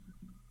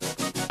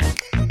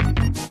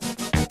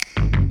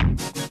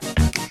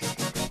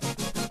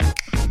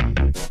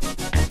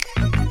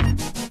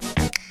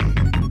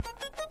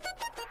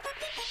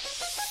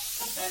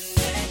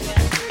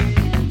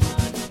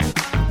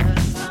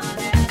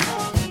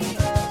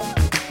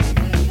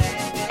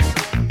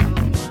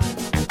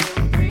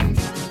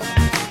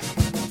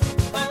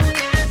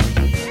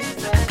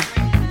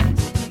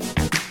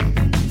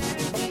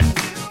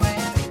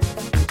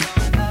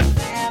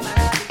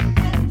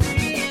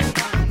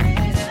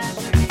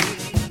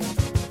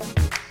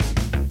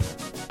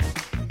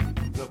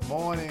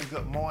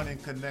good morning,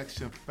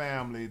 Connection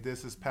family.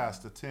 This is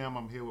Pastor Tim.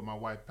 I'm here with my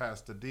wife,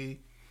 Pastor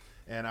D,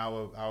 and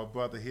our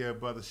brother here,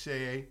 Brother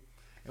Shay.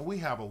 And we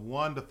have a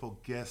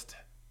wonderful guest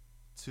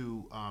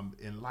to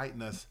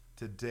enlighten us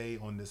today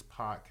on this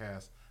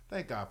podcast.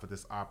 Thank God for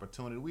this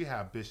opportunity. We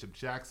have Bishop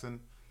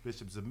Jackson,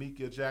 Bishop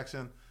Zemekiel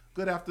Jackson.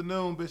 Good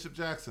afternoon, Bishop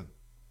Jackson.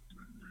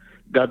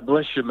 God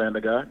bless you, man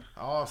of God.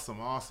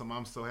 Awesome.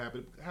 I'm so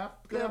happy.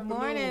 Good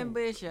morning,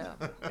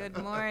 Bishop. Good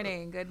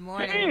morning. Good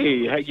morning.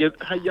 Hey,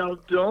 how y'all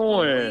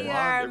doing? We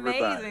are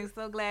everybody? amazing.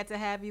 So glad to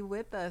have you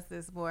with us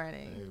this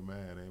morning.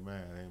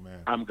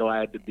 Amen. I'm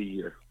glad to be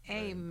here.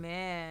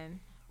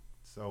 Amen.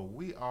 So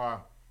we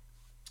are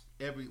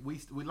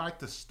we like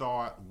to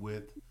start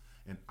with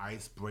an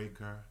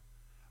icebreaker,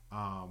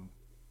 and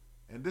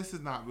this is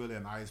not really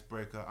an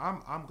icebreaker.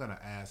 I'm gonna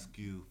ask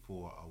you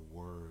for a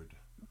word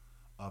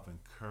of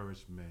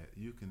encouragement.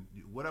 You can,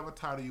 whatever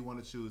title you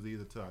want to choose,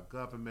 either to our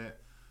government,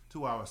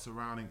 to our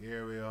surrounding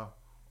area,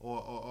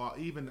 or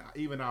even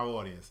our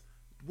audience.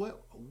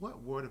 What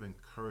word of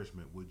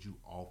encouragement would you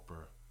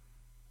offer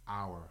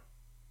our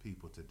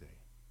people today?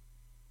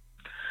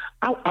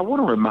 I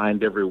want to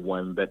remind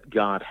everyone that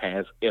God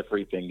has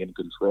everything in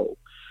control.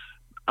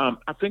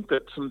 I think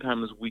that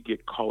sometimes we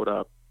get caught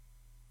up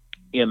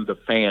in the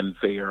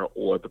fanfare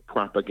or the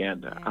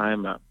propaganda.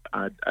 Yeah.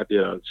 I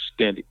did a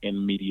stint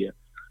in media.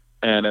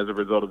 And as a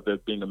result of this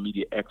being a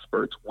media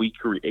expert, we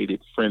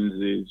created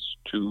frenzies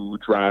to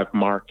drive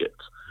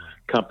markets.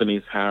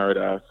 Companies hired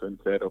us and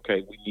said,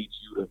 "Okay, we need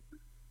you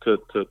to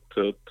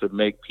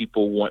make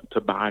people want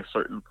to buy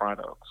certain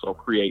products or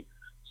create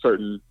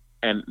certain,"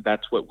 and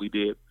that's what we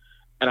did.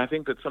 And I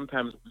think that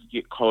sometimes we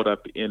get caught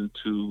up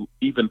into,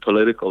 even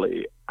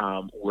politically,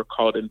 we're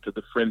caught into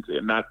the frenzy.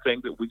 And not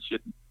saying that we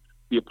shouldn't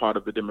be a part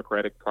of the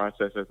democratic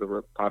process as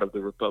a part of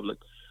the republic.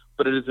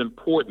 But it is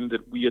important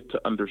that we are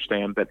to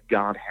understand that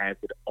God has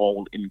it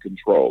all in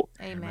control.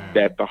 Amen.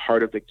 That the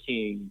heart of the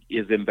king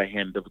is in the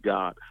hand of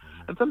God.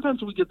 And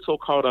sometimes we get so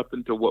caught up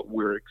into what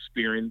we're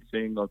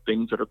experiencing or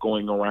things that are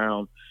going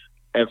around,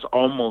 it's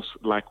almost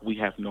like we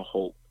have no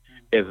hope,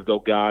 as though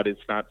God is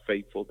not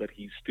faithful, that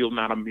he's still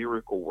not a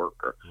miracle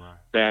worker. Right.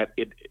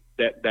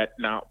 That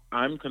now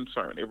I'm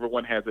concerned.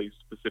 Everyone has a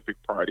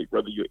specific party,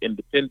 whether you're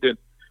independent,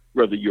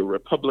 whether you're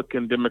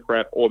Republican,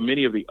 Democrat, or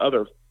many of the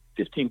other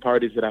 15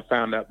 parties that I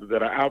found out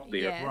that are out there.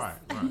 Yes. Right.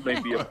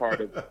 May be a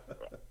part of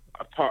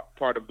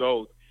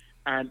those,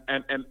 and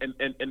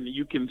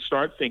you can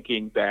start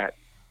thinking that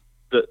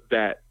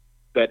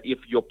that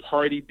if your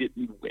party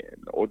didn't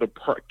win, or the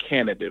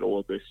candidate,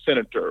 or the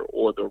senator,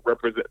 or the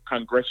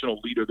congressional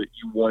leader that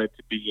you wanted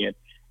to be in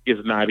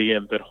is not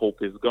in, that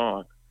hope is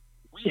gone.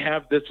 We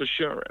have this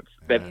assurance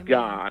that Amen.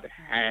 God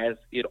has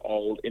it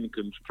all in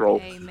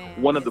control.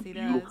 Amen. One of Yes, the he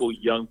beautiful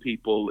does. young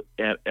people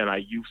at our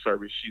youth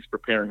service, she's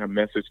preparing a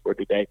message for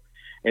today,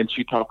 and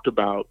she talked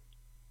about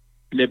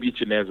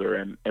Nebuchadnezzar,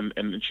 and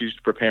she's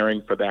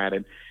preparing for that,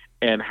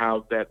 and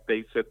how that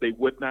they said they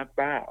would not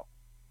bow.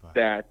 Right.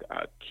 That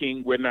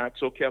King, we're not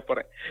so careful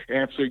to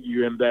answer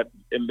you in that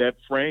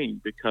frame,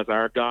 because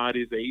our God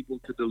is able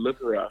to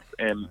deliver us,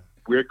 and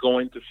we're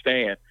going to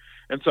stand.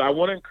 And so I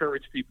want to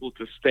encourage people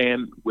to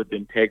stand with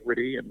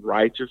integrity and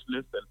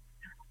righteousness,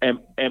 and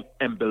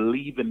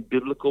believe in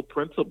biblical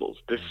principles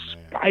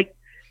despite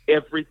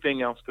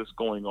everything else that's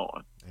going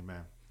on.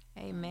 Amen.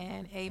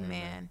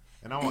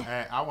 And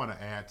I want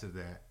to add to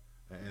that.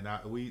 And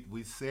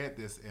we said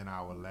this in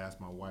our last.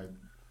 My wife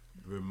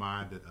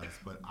reminded us,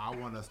 but I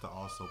want us to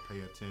also pay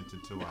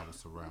attention to our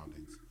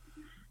surroundings.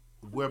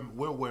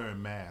 We're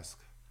wearing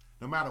masks,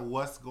 no matter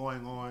what's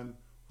going on.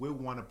 We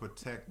want to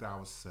protect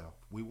ourselves.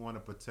 We want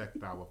to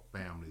protect our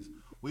families.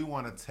 We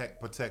want to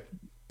protect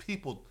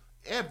people,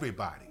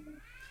 everybody.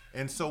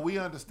 And so we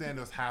understand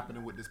what's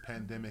happening with this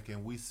pandemic,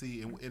 and we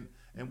see, and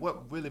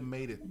what really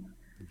made it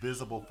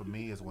visible for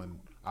me is when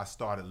I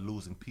started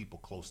losing people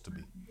close to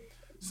me.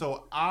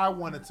 So I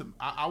wanted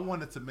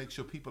to make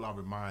sure people are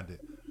reminded,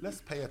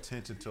 let's pay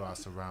attention to our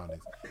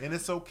surroundings. And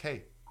it's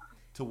okay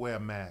to wear a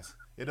mask.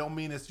 It don't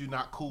mean you're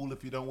not cool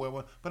if you don't wear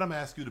one, but I'm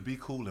asking you to be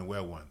cool and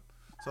wear one.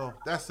 So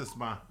that's just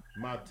my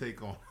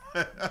take on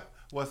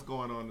what's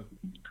going on.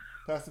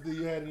 Pastor, do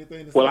you have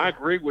anything to say? Well, I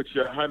agree with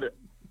you 100%.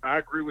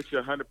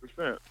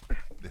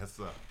 Yes,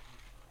 sir.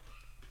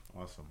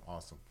 Awesome.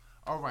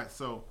 All right,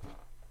 so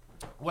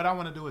what I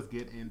want to do is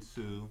get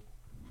into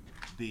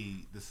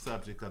the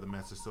subject of the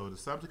message. So the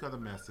subject of the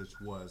message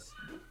was,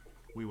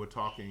 we were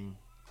talking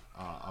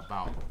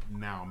about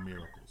now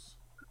miracles.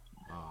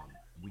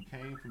 We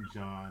came from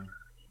John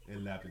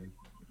 11,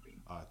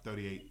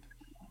 38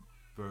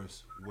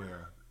 verse,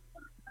 where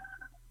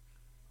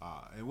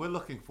and we're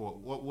looking for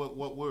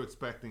what we're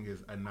expecting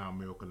is a now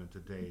miracle in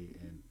today.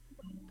 And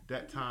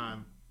that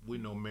time, we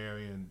know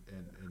Mary and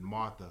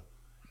Martha,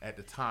 at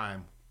the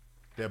time,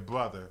 their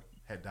brother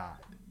had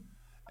died.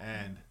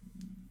 And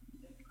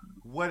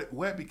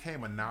what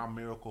became a now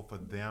miracle for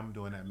them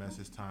during that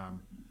message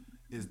time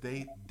is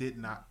they did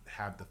not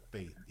have the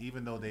faith,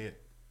 even though they'd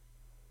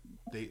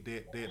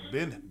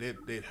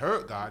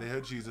heard God, they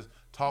heard Jesus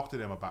talk to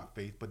them about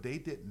faith, but they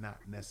did not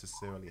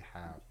necessarily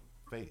have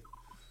faith.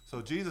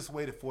 So Jesus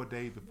waited 4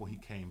 days before he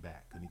came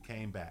back. And he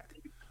came back.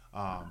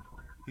 Um,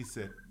 he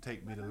said,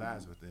 "Take me to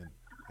Lazarus."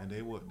 And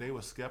they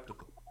were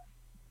skeptical.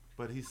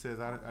 But he says,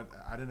 I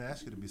didn't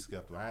ask you to be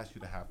skeptical. I asked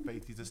you to have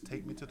faith. He just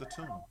take me to the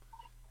tomb.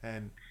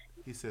 And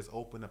he says,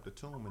 open up the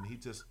tomb. And he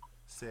just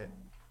said,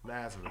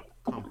 Lazarus,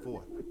 come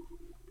forth.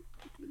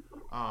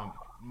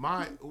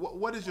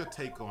 What is your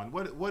take on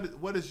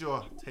what is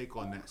your take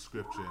on that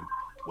scripture? And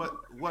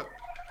what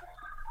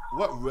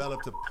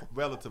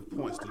relative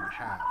points do you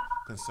have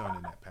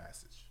concerning that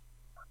passage?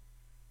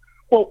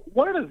 Well,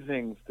 one of the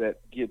things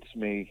that gets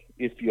me,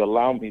 if you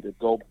allow me to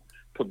go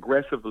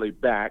progressively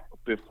back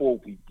before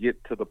we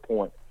get to the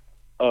point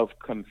of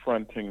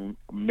confronting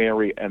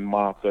Mary and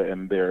Martha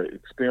and their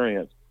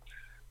experience,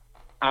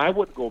 I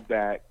would go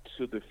back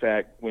to the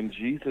fact when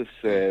Jesus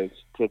says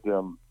to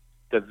them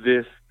that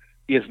this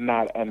is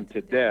not unto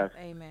death,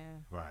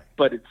 Amen. Right.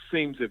 but it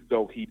seems as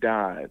though he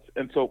dies.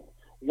 And so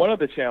one of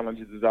the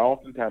challenges is I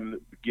oftentimes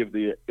give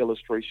the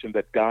illustration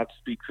that God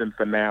speaks in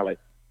finality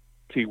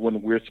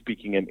when we're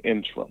speaking in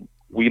interim.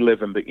 We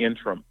live in the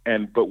interim,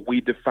 but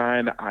we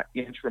define our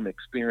interim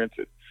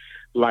experiences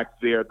like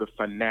they're the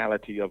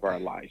finality of our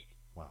life.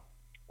 Wow.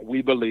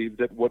 We believe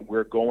that what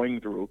we're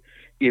going through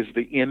is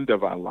the end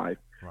of our life.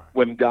 Right.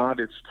 When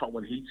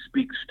he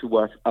speaks to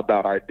us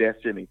about our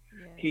destiny,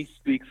 Yes. he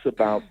speaks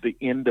about the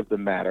end of the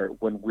matter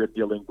when we're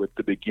dealing with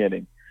the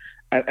beginning.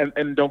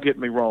 And don't get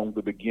me wrong,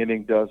 the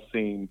beginning does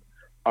seem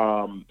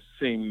can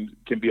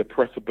be a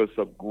precipice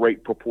of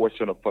great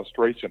proportion of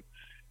frustration.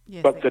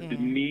 Yes, But it the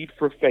can. need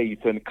for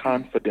faith and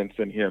confidence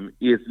in him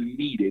is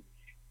needed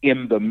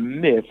in the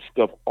midst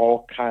of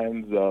all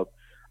kinds of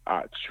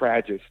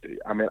tragedy.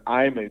 I mean,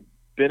 I'm a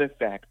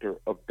benefactor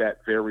of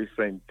that very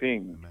same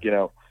thing. Amen. You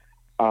know,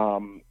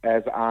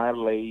 as I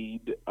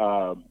laid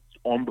on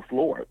the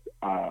floor,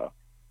 I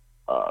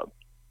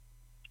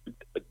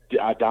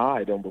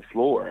died on the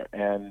floor,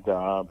 and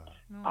Oh,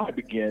 I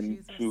began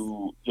Jesus.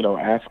 to,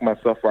 ask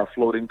myself, "Am I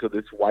floating to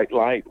this white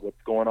light?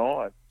 What's going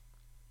on?"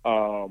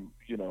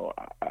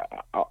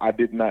 I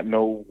did not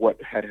know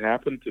what had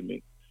happened to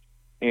me,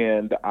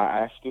 and I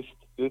asked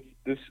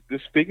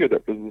this figure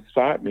that was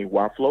beside me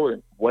while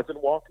floating, wasn't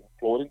walking,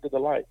 floating to the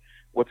light.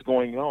 "What's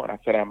going on?" I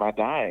said, "Am I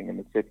dying?" And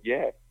it said,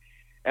 "Yes."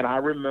 And I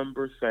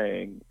remember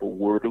saying the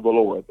word of the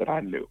Lord that I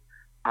knew: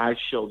 "I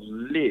shall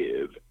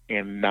live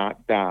and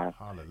not die,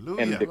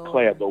 Hallelujah. and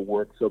declare the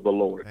works of the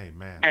Lord."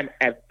 Amen. And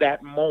at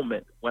that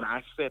moment, when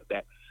I said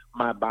that,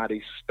 my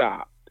body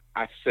stopped.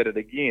 I said it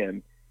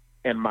again,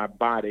 and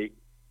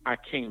I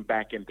came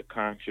back into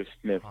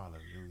consciousness.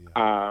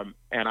 Hallelujah.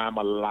 And I'm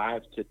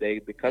alive today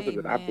because of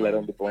it. I bled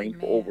on the brain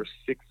for Amen. over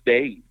 6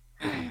 days.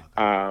 Oh,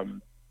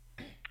 God.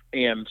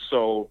 And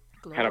so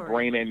had a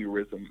Glory. brain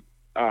aneurysm.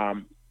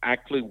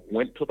 Actually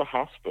went to the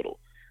hospital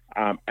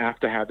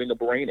after having a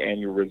brain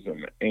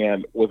aneurysm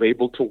and was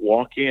able to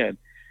walk in.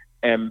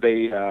 And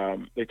they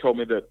told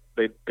me that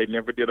they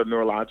never did a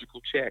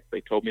neurological check.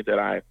 They told me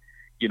that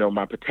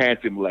my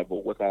potassium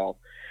level was off.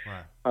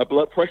 Right.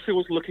 Blood pressure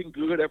was looking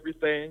good,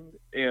 everything,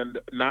 and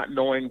not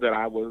knowing that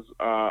I was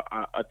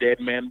a dead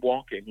man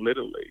walking,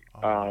 literally,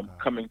 Oh, my God.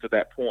 coming to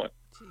that point.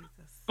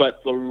 Jesus.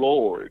 But the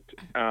Lord,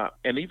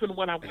 and even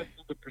when I went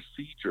through the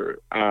procedure,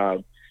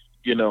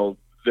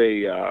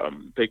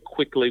 they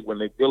quickly, when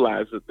they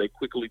realized it, they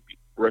quickly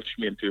rushed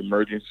me into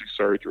emergency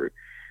surgery.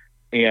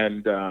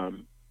 And,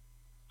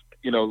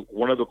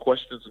 one of the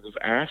questions that was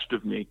asked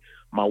of me,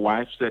 my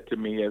wife said to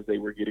me as they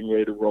were getting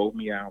ready to roll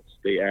me out,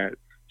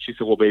 she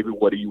said, "Well, baby,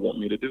 what do you want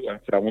me to do?" I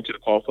said, "I want you to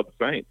call for the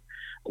saints."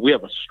 We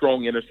have a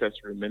strong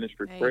intercessory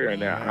ministry prayer.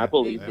 And Amen. I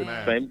believe Amen.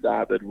 that the same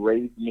God that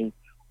raised me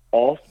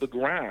off the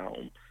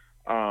ground,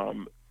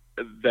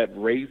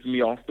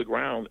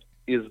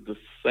 is the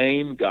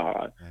same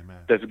God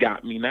Amen. that's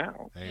got me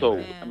now. Amen. So,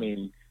 Amen. I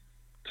mean,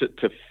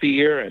 to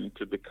fear and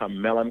to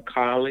become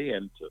melancholy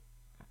and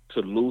to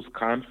lose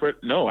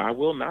comfort, no, I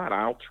will not.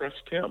 I'll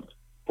trust him,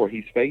 for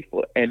he's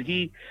faithful. And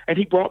he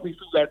brought me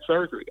through that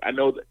surgery. I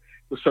know that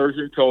the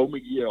surgeon told me,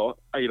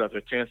 there's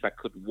a chance I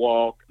couldn't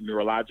walk,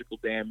 neurological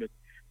damage,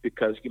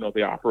 because,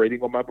 they're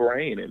operating on my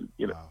brain. And,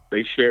 Wow.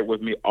 they shared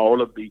with me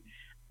all of the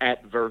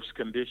adverse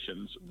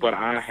conditions. But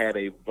I Yes. had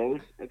a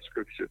verse in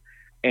scripture,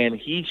 and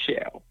he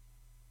shall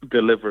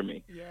deliver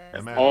me. Yes.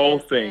 Amen. All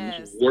yes, things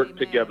yes. work Amen.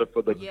 together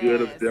for the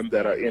good of Yes. them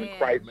that are in Amen.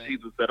 Christ Amen.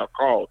 Jesus that are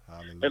called.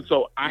 Hallelujah. And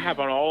so I have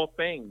an all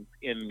things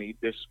in me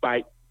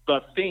despite the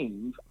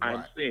things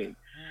I'm Right. seeing.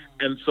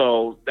 And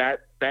so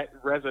that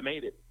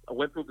resonated. I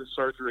went through the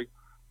surgery,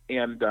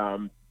 and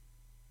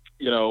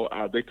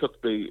they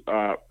took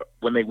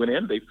when they went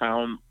in, they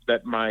found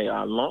that my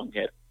lung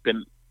had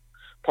been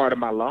part of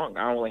my lung.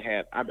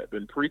 I've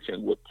been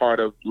preaching with part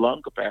of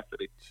lung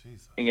capacity,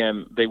 Jesus.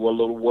 and they were a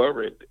little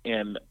worried,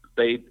 and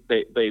they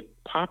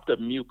popped a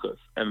mucus,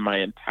 and my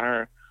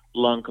entire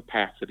lung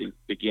capacity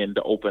began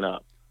to open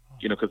up.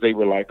 Because they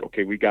were like,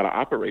 "Okay, we got to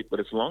operate, but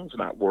his lungs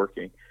not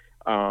working.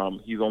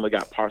 He's only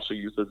got partial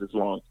use of his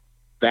lungs."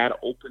 That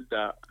opened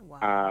up,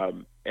 Wow.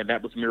 and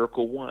that was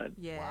miracle one.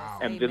 Yes. Wow.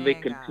 And then they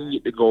Amen,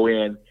 continued to go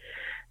in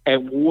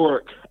At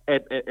work,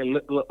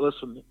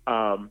 listen,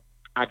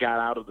 I got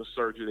out of the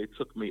surgery. They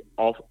took me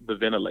off the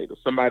ventilator.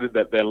 Somebody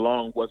that their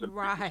lung wasn't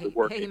previously Right.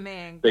 working,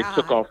 Amen. they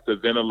took God. off the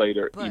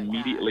ventilator But God.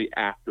 immediately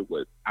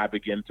afterwards. I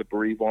began to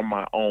breathe on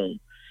my own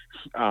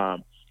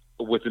um,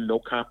 with no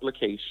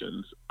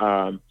complications.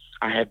 I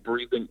had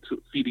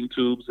feeding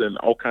tubes and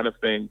all kind of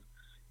things.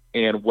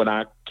 And when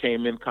I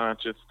came in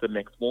conscious the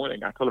next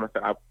morning, I told them,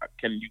 I said,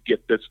 "Can you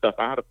get this stuff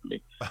out of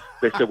me?"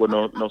 They said, "Well,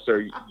 no,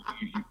 sir.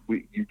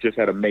 You just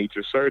had a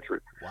major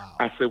surgery." Wow.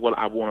 I said, "Well,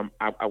 I want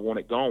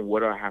it gone. What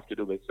do I have to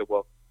do?" They said,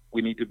 "Well,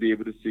 we need to be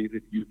able to see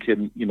that you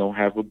can,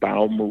 have a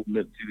bowel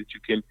movement, see that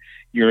you can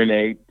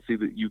urinate, see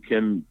that you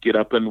can get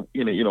up and,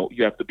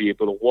 you have to be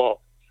able to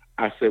walk."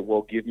 I said,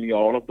 "Well, give me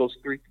all of those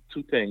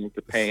two things,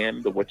 the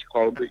pan, the what you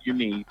call it that you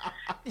need."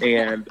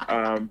 And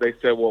they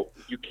said, "Well,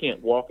 you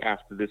can't walk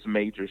after this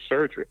major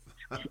surgery."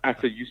 I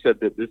said, "You said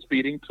that this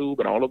feeding tube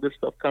and all of this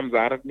stuff comes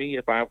out of me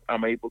if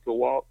I'm able to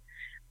walk?"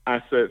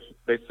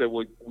 They said,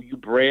 "Well, you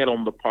bred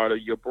on the part of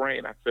your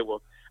brain." I said,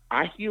 "Well,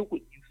 I hear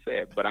what you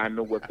said, but I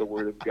know what the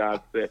word of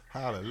God said."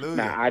 Hallelujah.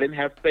 Now, I didn't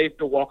have faith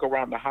to walk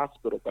around the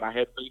hospital, but I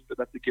had faith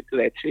enough to get to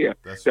that chair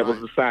That's that right.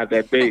 was beside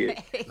that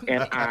bed.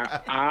 And Amen.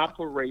 I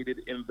operated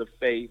in the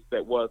faith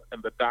that was,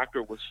 and the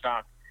doctor was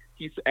shocked.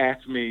 He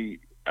asked me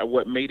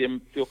what made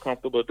him feel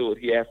comfortable to do it.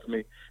 He asked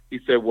me, he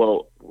said,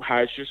 "Well,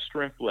 how's your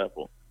strength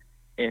level?"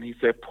 And he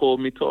said, "Pull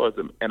me towards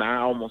him." And I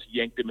almost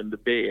yanked him in the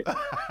bed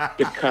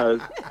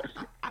because,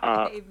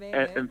 Amen.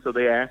 and so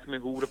they asked me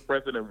who the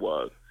president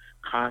was.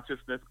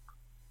 Consciousness,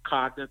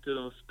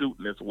 cognitive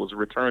astuteness was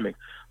returning.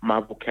 My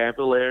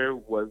vocabulary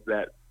was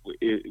that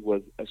it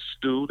was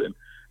astute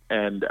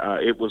and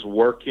it was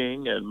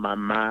working, and my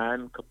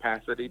mind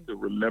capacity to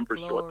remember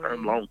short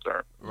term, Glory. long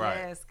term. Right.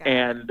 Yes, God.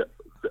 And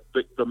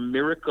the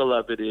miracle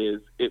of it is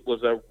it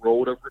was a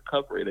road of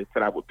recovery. They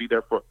said I would be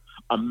there for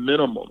a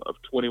minimum of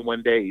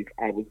 21 days.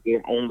 I was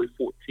there only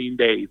 14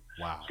 days.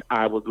 Wow.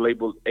 I was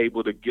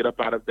able to get up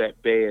out of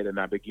that bed, and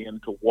I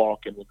began to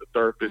walk. And when the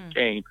therapist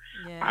came,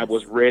 I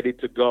was Yes. ready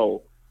to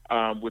go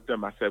with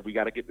them. I said, "We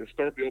got to get this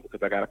therapy over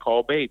because I got to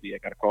call baby. I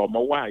got to call my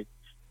wife.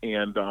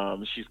 And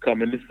she's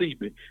coming to see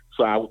me."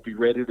 So I would be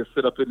ready to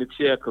sit up in the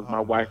chair because my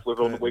Oh, wife was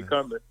my on the way goodness.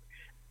 coming.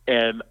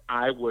 And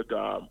I would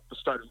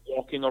start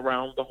walking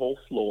around the whole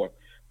floor,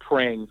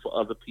 praying for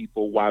other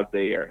people while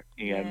there.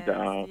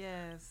 And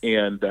Yes.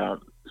 Yes.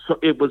 so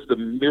it was the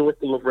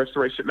miracle of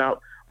restoration. Now,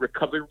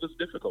 recovery was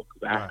difficult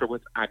because Right.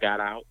 afterwards I got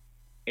out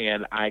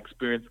and I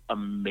experienced a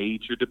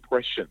major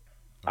depression.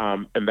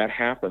 And that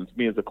happens.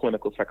 Me as a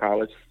clinical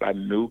psychologist, I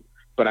knew,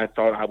 but I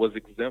thought I was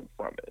exempt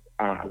from it.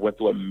 I went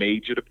through a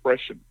major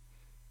depression.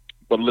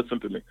 But listen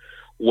to me.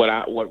 What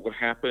would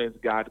happen is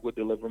God would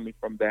deliver me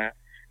from that.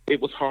 It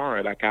was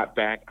hard. I got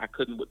back. I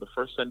couldn't. With the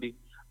first Sunday,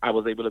 I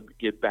was able to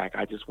get back.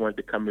 I just wanted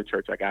to come to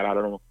church. I got out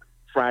on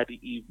Friday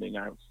evening.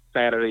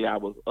 Saturday, I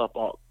was up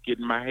all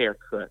getting my hair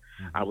cut.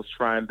 I was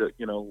trying to,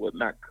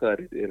 not cut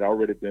it. It had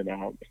already been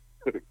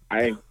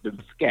I ain't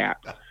been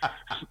scapped.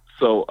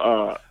 So,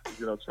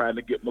 trying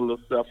to get my little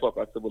self up.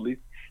 I said, well, at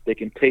least they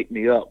can take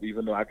me up,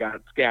 even though I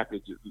got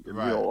scappage and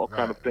Right. all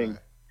kind of Right. things.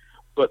 Right.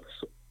 But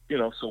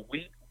so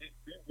we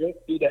went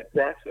through that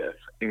process,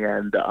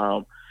 and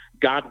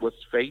God was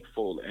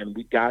faithful, and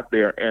we got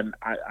there, and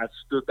I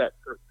stood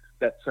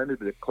that Sunday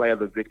to declare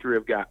the victory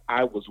of God.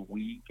 I was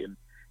weak and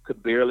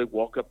could barely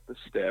walk up the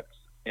steps,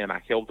 and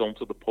I held on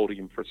to the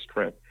podium for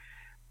strength.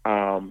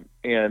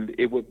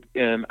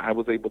 And I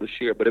was able to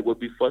share, but it would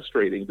be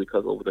frustrating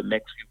because over the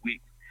next few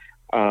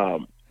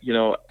weeks,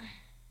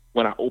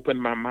 when I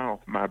opened my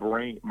mouth,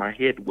 my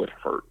head would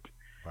hurt.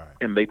 Right.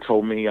 And they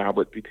told me I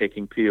would be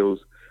taking pills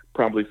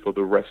probably for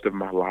the rest of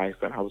my life.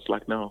 And I was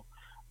like, no,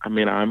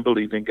 I'm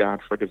believing God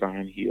for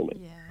divine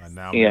healing. Yes.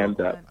 Now And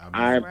miracle.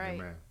 I'm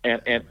right.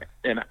 Amen.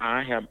 and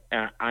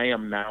I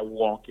am now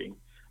walking.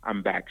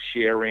 I'm back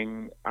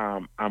sharing.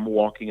 I'm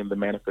walking in the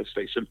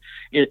manifestation.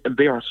 And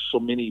there are so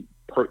many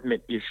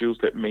pertinent issues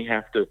that may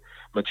have to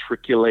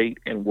matriculate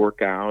and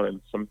work out,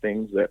 and some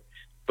things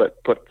but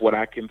what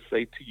I can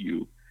say to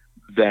you,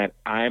 that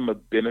I'm a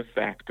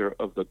benefactor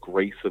of the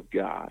grace of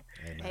God.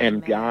 Amen.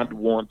 And God Amen.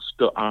 wants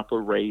to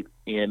operate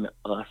in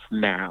us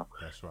now.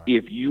 That's right.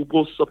 If you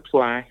will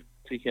supply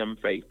to him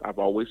faith, I've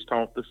always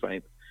taught the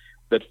saints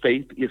that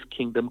faith is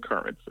kingdom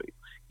currency.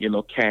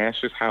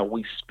 Cash is how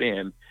we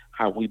spend,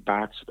 how we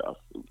buy stuff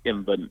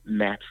in the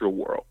natural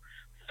world.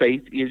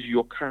 Faith is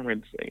your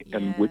currency,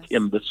 and which Yes.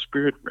 in the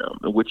spirit realm,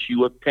 in which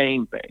you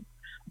obtain things.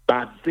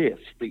 By this,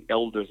 the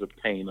elders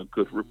obtain a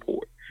good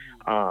report.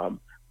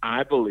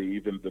 I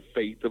believe in the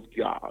faith of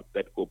God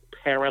that will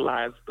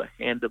paralyze the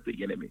hand of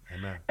the enemy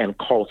Amen. and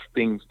cause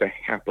things to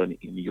happen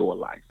in your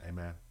life.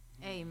 Amen.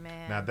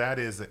 Amen. Now that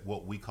is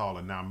what we call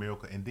a now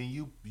miracle, and then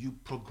you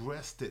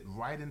progressed it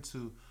right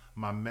into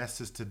my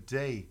message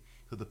today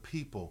to the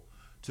people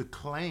to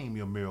claim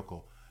your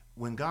miracle.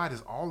 When God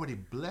has already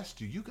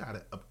blessed you, you got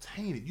to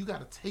obtain it. You got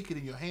to take it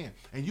in your hand,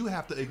 and you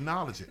have to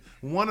acknowledge it.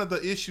 One of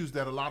the issues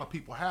that a lot of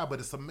people have, but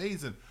it's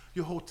amazing,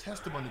 your whole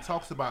testimony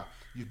talks about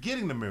you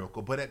getting the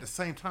miracle, but at the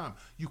same time,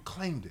 you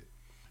claimed it.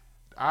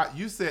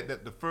 You said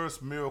that the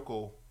first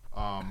miracle.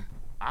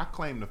 I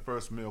claim the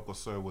first miracle,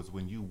 sir, was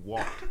when you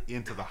walked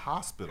into the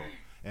hospital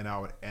and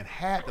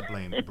had the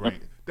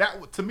brain.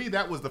 That to me,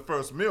 that was the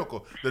first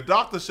miracle. The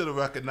doctor should have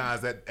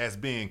recognized that as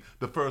being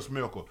the first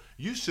miracle.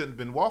 You shouldn't have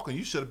been walking.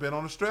 You should have been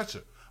on a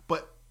stretcher.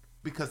 But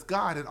because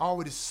God had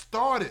already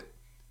started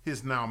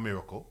His now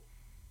miracle,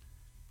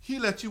 He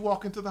let you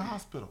walk into the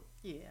hospital.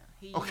 Yeah,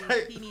 he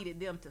needed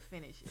them to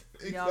finish it.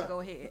 Exactly. Y'all go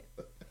ahead.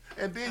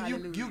 And then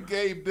Hallelujah. you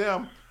gave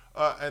them,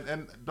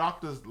 and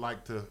doctors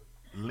like to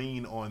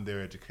lean on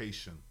their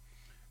education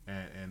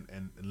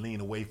and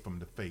lean away from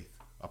the faith,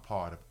 a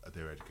part of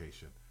their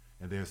education.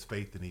 And there's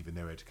faith in even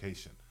their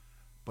education.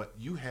 But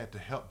you had to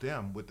help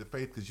them with the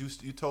faith, because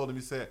you told them,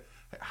 you said,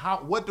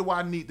 what do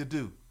I need to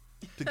do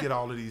to get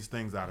all of these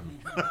things out of me?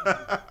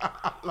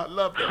 I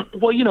love that.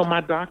 Well,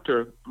 my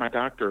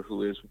doctor,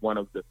 who is one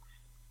of the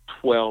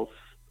 12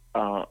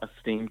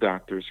 esteemed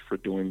doctors for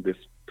doing this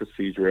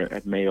procedure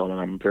at Mayo, and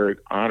I'm very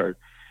honored,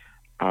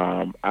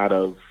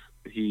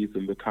 he's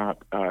in the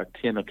top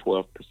 10 or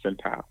 12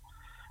 percentile.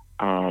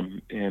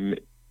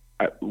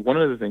 One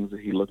of the things that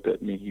he looked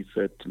at me, he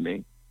said to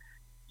me,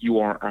 "You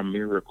are a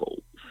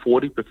miracle.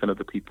 40% of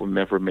the people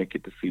never make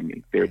it to see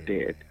me. They're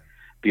dead.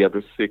 The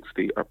other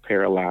 60 are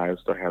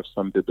paralyzed or have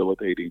some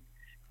debilitating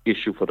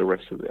issue for the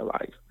rest of their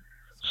life.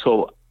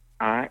 So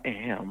I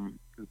am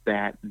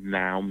that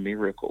now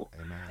miracle."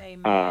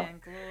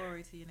 Amen.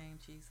 Glory to your name,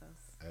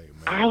 Jesus. Amen.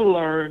 I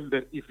learned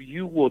that if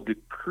you will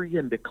decree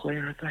and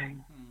declare a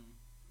thing,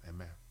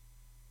 Amen.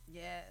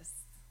 Yes.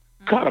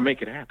 God will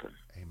make it happen.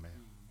 Amen.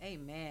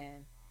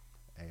 Amen.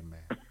 Amen.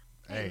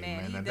 Amen.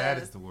 Amen. He Now does. that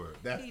is the word.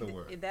 That's the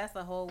word. That's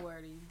the whole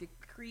word. You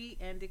decree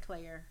and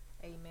declare.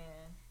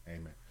 Amen.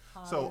 Amen.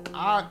 So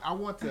Hallelujah. I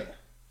want to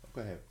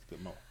go ahead.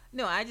 Good Mo.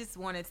 No, I just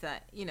wanted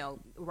to,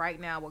 right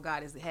now what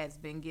God has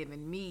been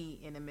giving me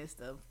in the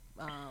midst of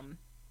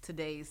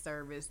today's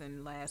service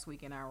and last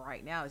week and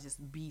right now is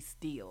just be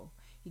still.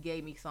 He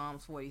gave me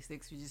Psalms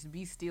 46, just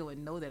be still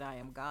and know that I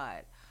am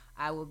God.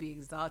 I will be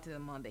exalted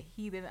among the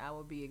heathen. I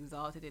will be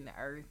exalted in the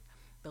earth.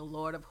 The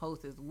Lord of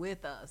hosts is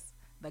with us.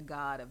 The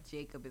God of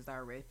Jacob is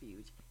our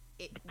refuge.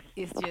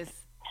 It's just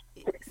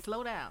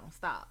slow down,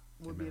 stop.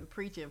 We've been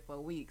preaching for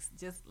weeks.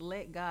 Just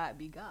let God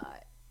be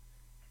God.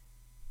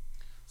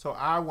 So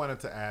I wanted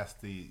to ask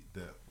the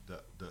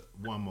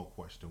one more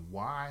question.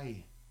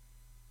 Why?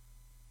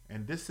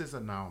 And this is a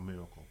now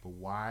miracle, but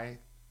why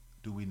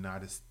do we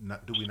not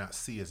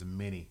see as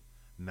many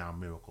now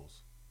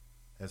miracles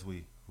as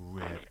we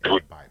read in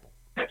the Bible?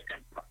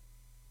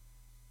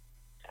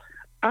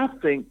 I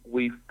think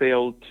we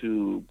fail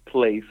to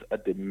place a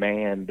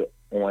demand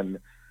on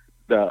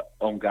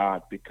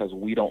God because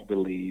we don't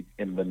believe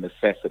in the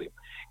necessity.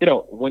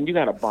 When you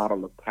got a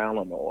bottle of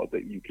Tylenol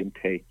that you can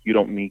take, you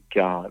don't need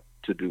God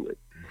to do it.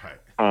 Right.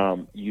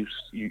 You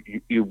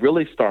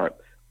really start.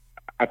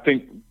 I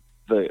think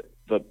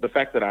the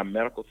fact that our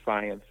medical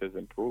science has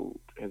improved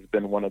has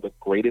been one of the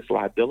greatest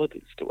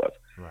liabilities to us.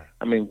 Right.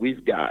 I mean,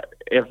 we've got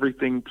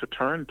everything to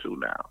turn to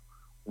now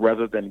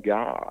rather than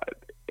God.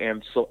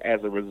 And so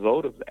as a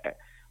result of that,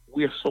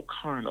 we are so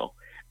carnal.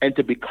 And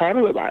to be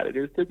carnal about it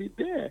is to be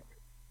dead.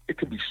 It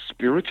to be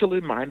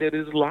spiritually minded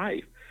is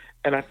life.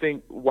 And I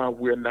think why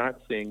we're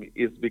not seeing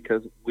is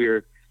because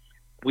we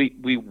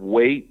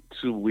wait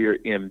till we're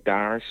in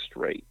dire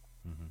strait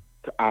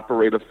to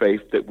operate a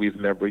faith that we've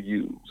never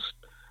used.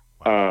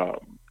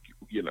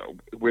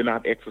 We're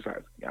not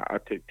exercising. I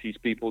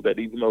teach people that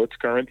even though it's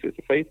currency, it's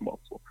a faith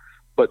muscle.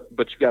 But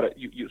you got to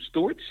your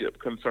stewardship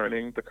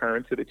concerning the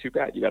currency that you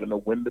got. You got to know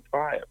when to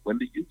try it, when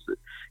to use it.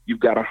 You've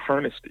got to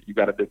harness it. You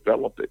got to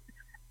develop it.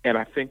 And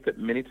I think that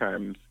many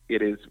times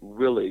it is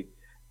really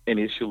an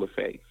issue of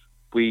faith.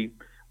 We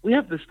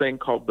have this thing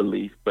called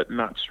belief, but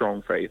not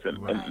strong faith.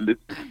 And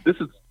this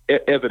is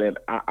evident.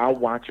 I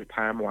watch a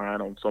timeline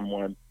on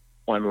someone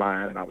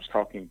online, and I was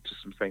talking to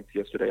some saints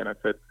yesterday, and I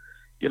said,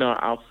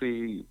 I'll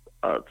see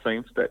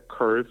saints that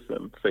curse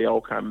and say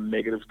all kind of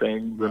negative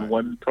things in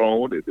one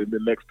tone, and in the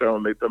next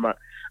tone they talk about,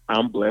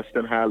 I'm blessed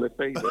and highly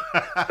favored.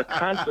 The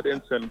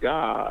confidence in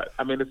God,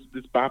 I mean,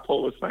 it's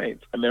bipolar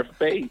saints, and their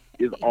faith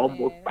is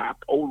almost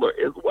bipolar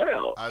as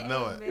well. I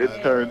know it.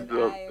 It turns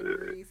out,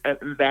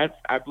 and that's,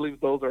 I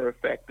believe those are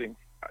affecting,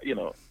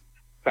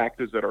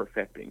 factors that are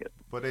affecting it.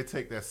 But they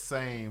take that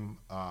same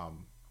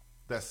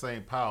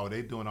power,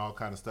 they doing all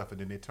kind of stuff,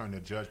 and then they turn their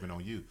judgment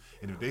on you.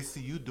 And if they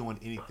see you doing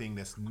anything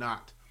that's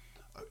not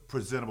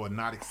presentable and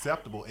not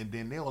acceptable, and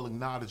then they'll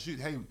acknowledge you.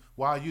 Hey,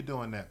 why are you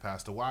doing that,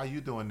 Pastor? Why are you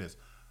doing this?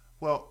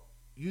 Well,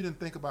 you didn't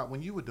think about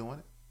when you were doing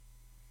it.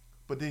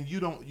 But then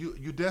you're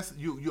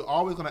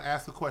always going to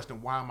ask the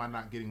question, why am I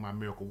not getting my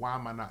miracle? Why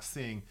am I not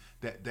seeing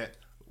that?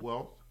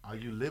 Well, are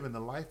you living the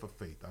life of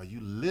faith? Are you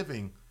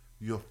living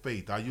your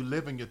faith? Are you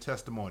living your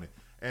testimony?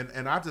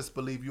 And I just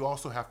believe you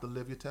also have to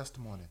live your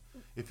testimony.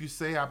 If you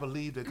say, I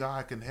believe that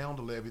God can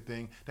handle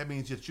everything, that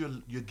means that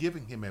you're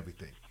giving him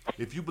everything.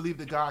 If you believe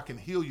that God can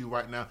heal you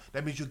right now,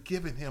 that means you're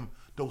giving him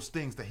those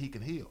things that he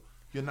can heal.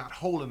 You're not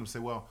holding him and say,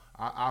 well,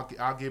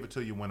 I'll give it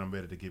to you when I'm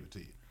ready to give it to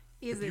you.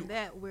 Is it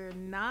that we're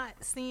not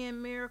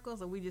seeing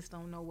miracles, or we just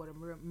don't know what a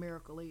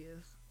miracle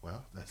is?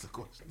 Well, that's the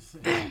question.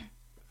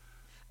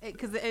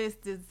 Because it's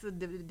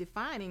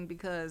defining,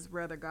 because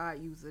whether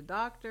God used a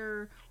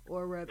doctor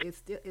or whether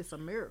it's a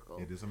miracle.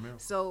 It is a miracle.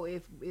 So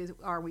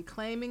are we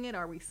claiming it?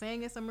 Are we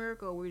saying it's a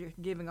miracle, or we're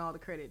giving all the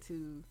credit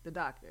to the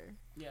doctor?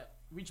 Yeah,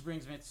 which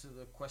brings me to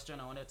the question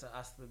I wanted to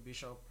ask the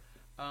bishop.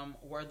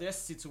 Were there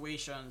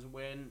situations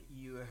when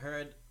you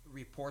heard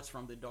reports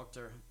from the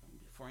doctor?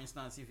 For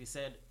instance, if he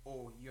said,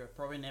 "Oh, you're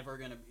probably never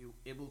going to be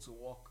able to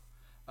walk,"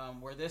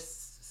 were there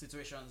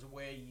situations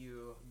where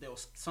there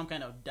was some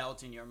kind of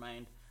doubt in your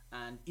mind?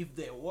 And if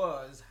there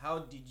was, how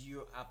did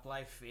you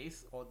apply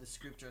faith or the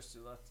scriptures to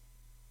that?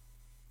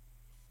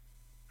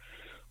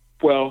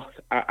 Well,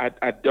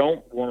 I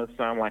don't want to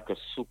sound like a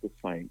super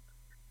saint,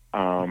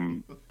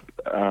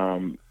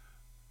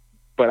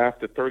 but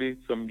after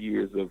 30-some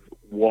years of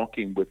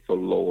walking with the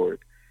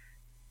Lord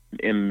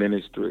in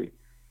ministry,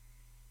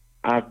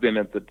 I've been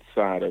at the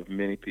side of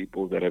many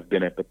people that have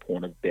been at the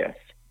point of death.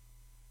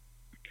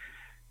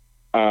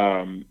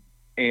 And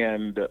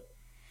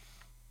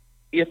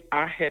if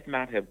I had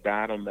not have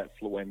died on that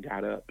floor and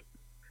got up,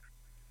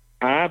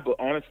 I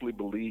honestly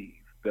believe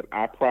that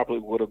I probably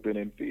would have been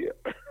in fear.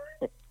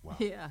 Wow.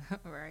 Yeah,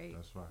 right.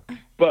 That's right.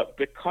 But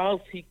because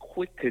he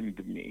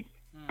quickened me,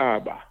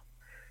 Abba,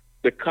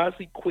 because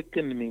he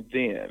quickened me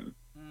then,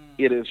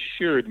 it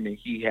assured me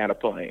he had a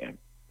plan.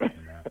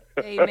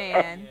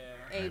 Amen.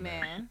 Yeah.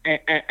 Amen.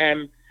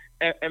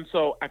 And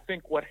so I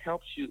think what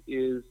helps you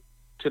is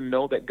to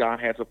know that God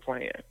has a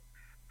plan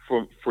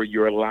for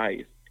your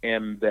life,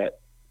 and that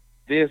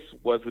this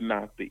was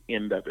not the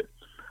end of it.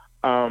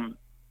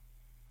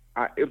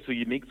 It was a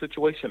unique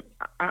situation.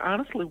 I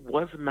honestly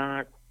was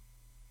not,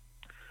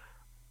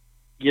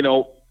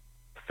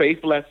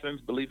 faith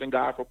lessons, believing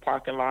God for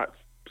parking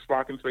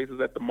spaces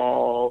at the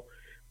mall,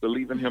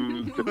 believing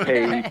him to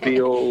pay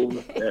bills.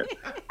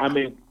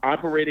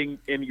 Operating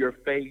in your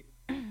faith.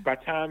 By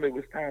the time it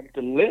was time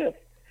to lift,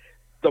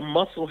 the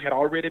muscle had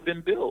already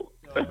been built.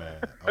 Oh,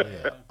 man.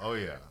 Oh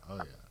yeah.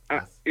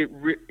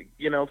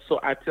 So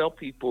I tell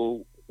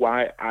people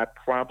why I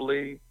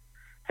probably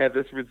had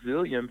this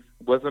resilience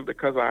wasn't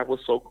because I was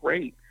so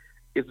great.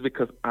 It's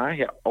because I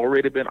had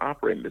already been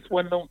operating. This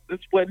wasn't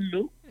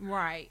new.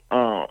 Right.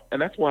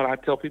 And that's why I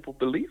tell people,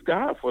 believe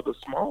God for the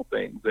small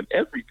things and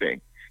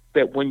everything.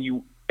 That when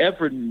you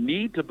ever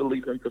need to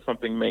believe him for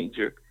something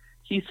major,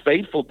 he's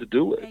faithful to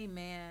do it.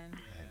 Amen.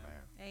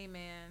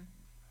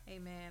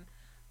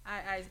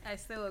 I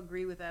still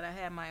agree with that. I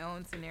had my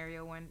own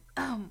scenario when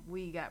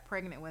we got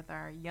pregnant with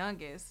our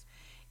youngest,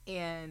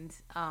 and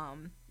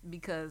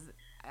because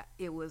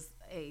it was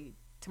a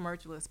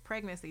tumultuous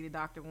pregnancy, the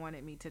doctor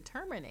wanted me to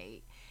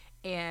terminate,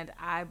 and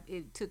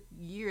it took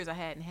years I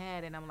hadn't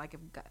had, and I'm like, if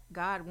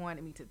God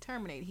wanted me to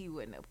terminate, he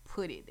wouldn't have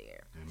put it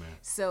there. Amen.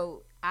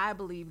 So I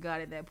believe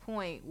God at that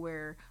point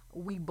where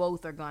we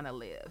both are gonna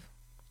live.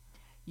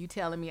 You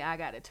telling me I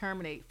got to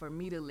terminate for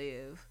me to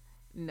live?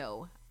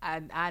 No,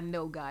 I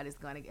know God is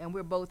gonna, and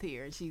we're both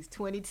here, and she's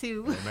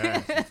 22.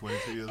 Amen. She's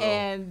 22 years old.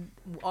 And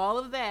all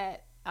of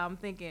that, I'm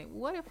thinking,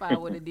 what if I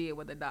would have did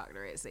what the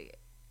doctor had said?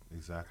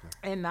 Exactly.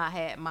 And not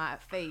had my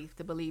faith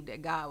to believe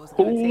that God was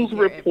going to take Whose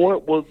care of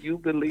report will you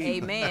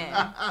believe?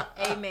 Amen.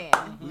 Amen.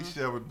 We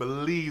shall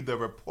believe the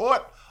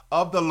report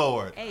of the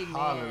Lord. Amen.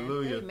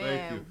 Hallelujah.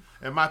 Amen. Thank you.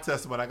 And my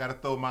testimony, I got to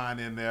throw mine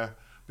in there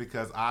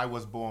because I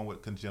was born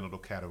with congenital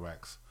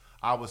cataracts.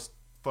 I was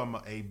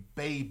from a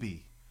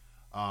baby.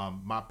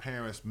 My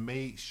parents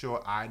made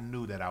sure I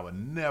knew that I would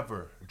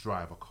never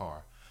drive a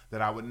car,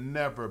 that I would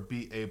never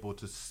be able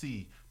to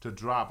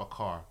drive a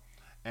car.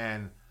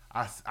 And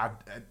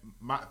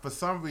for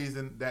some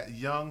reason, that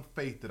young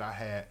faith that I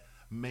had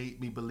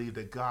made me believe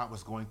that God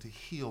was going to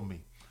heal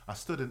me. I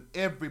stood in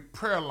every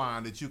prayer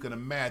line that you can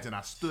imagine.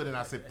 I stood and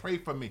I said, pray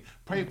for me,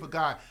 pray for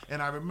God.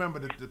 And I remember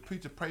that the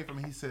preacher prayed for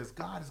me. He says,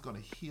 God is going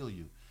to heal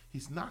you.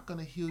 He's not going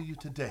to heal you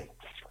today,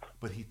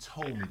 but he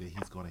told me that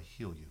he's going to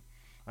heal you.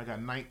 I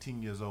got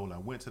 19 years old. I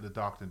went to the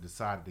doctor and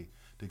decided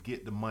to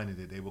get the money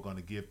that they were going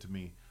to give to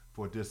me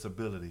for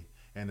disability.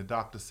 And the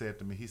doctor said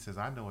to me, he says,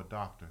 I know a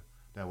doctor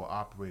that will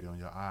operate on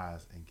your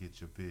eyes and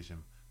get your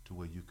vision to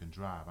where you can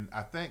drive. And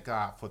I thank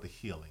God for the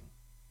healing.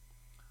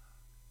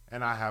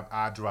 And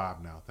I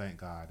drive now, thank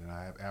God. And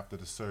after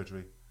the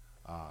surgery,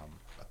 I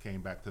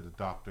came back to the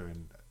doctor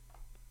and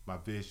my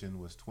vision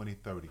was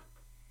 20/30.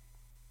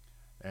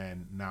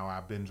 And now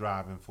I've been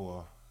driving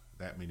for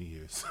that many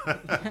years.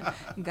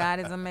 God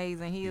is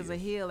amazing. He is a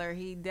healer.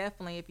 He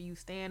definitely, if you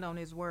stand on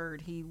his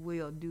word, he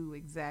will do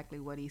exactly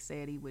what he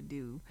said he would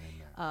do.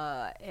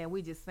 And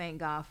we just thank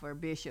God for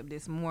Bishop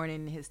this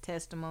morning, his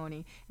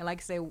testimony. And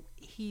like I say,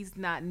 he's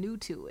not new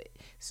to it.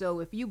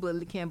 So if you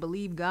can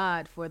believe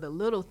God for the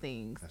little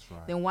things, That's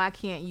right. then why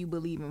can't you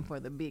believe him for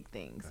the big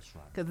things? That's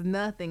right. Because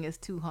nothing is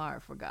too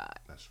hard for God.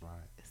 That's right.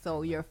 So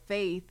Amen. your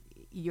faith,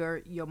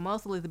 your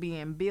muscle is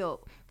being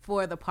built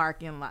for the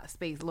parking lot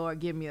space. Lord,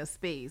 give me a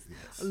space.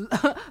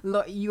 Yes.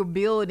 Lord, you're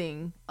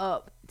building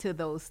up to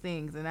those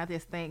things. And I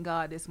just thank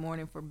God this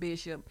morning for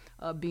Bishop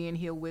being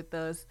here with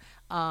us.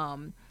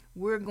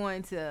 we're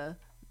going to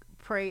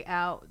pray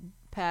out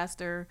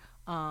Pastor,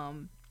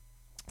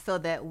 so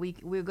that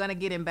we're going to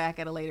get him back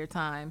at a later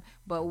time.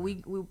 But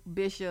we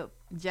Bishop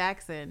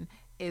Jackson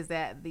is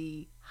at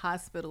the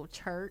hospital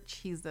church.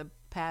 He's the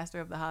pastor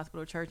of the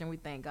hospital church, and we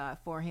thank God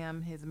for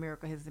him, his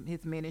miracle,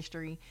 his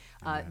ministry.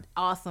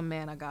 Awesome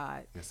man of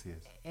God. Yes, he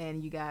is.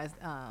 And you guys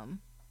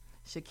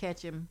should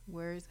catch him.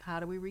 How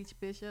do we reach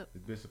Bishop? The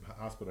Bishop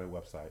Hospital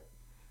website.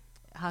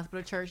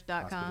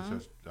 Hospitalchurch.com.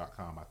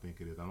 Hospitalchurch.com, I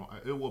think it is.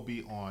 It will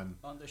be on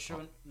the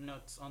show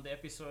notes, on the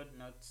episode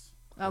notes.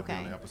 Okay.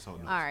 On the episode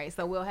notes. All right.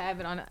 So we'll have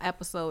it on the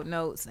episode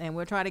notes, and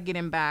we'll try to get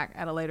him back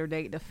at a later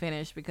date to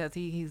finish, because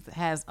he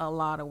has a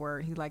lot of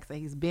work. He, like I say,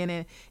 he's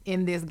been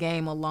in this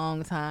game a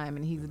long time,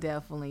 and he's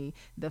definitely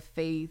the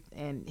faith,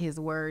 and his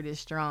word is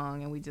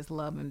strong, and we just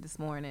love him this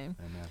morning.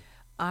 Amen.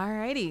 All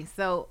righty.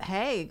 So,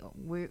 hey,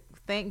 we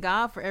thank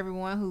God for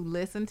everyone who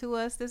listened to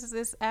us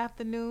this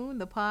afternoon,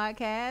 the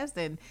podcast,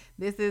 and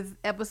this is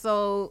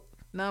episode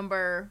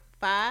number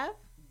 5.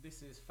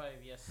 This is 5,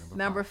 yes.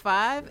 Number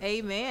 5.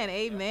 Amen.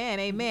 Amen.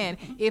 Amen.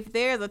 If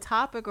there's a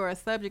topic or a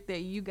subject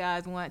that you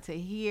guys want to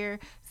hear,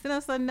 send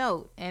us a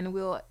note, and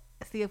we'll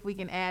see if we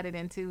can add it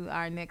into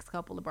our next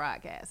couple of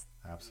broadcasts.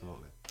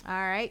 Absolutely. All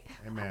right.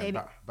 Amen.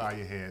 Bow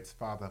your heads.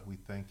 Father, we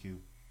thank you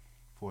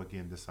for,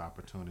 again, this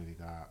opportunity,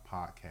 God,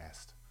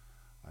 podcast,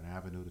 an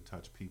avenue to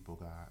touch people,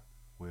 God,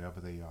 wherever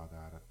they are,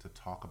 God, to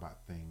talk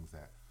about things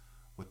that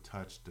would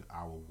touch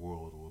our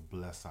world or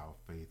bless our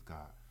faith,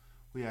 God.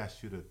 We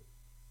ask you to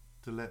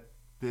let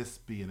this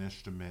be an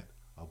instrument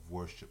of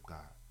worship, God,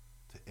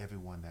 to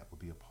everyone that will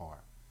be a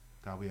part.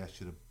 God, we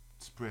ask you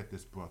to spread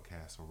this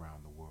broadcast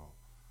around the world.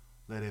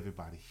 Let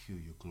everybody hear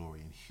your glory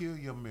and hear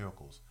your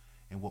miracles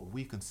and what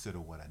we consider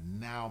what a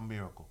now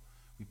miracle.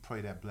 We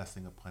pray that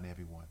blessing upon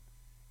everyone.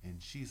 In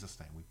Jesus'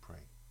 name we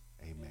pray.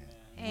 Amen.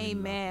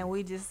 Amen.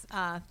 We just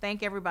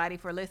thank everybody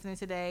for listening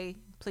today.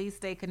 Please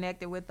stay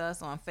connected with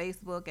us on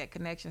Facebook at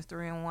Connections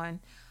 3-in-1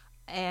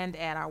 and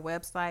at our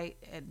website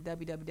at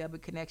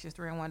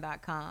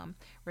www.connections3in1.com.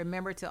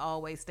 Remember to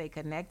always stay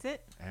connected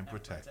and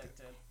protected.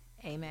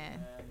 Amen.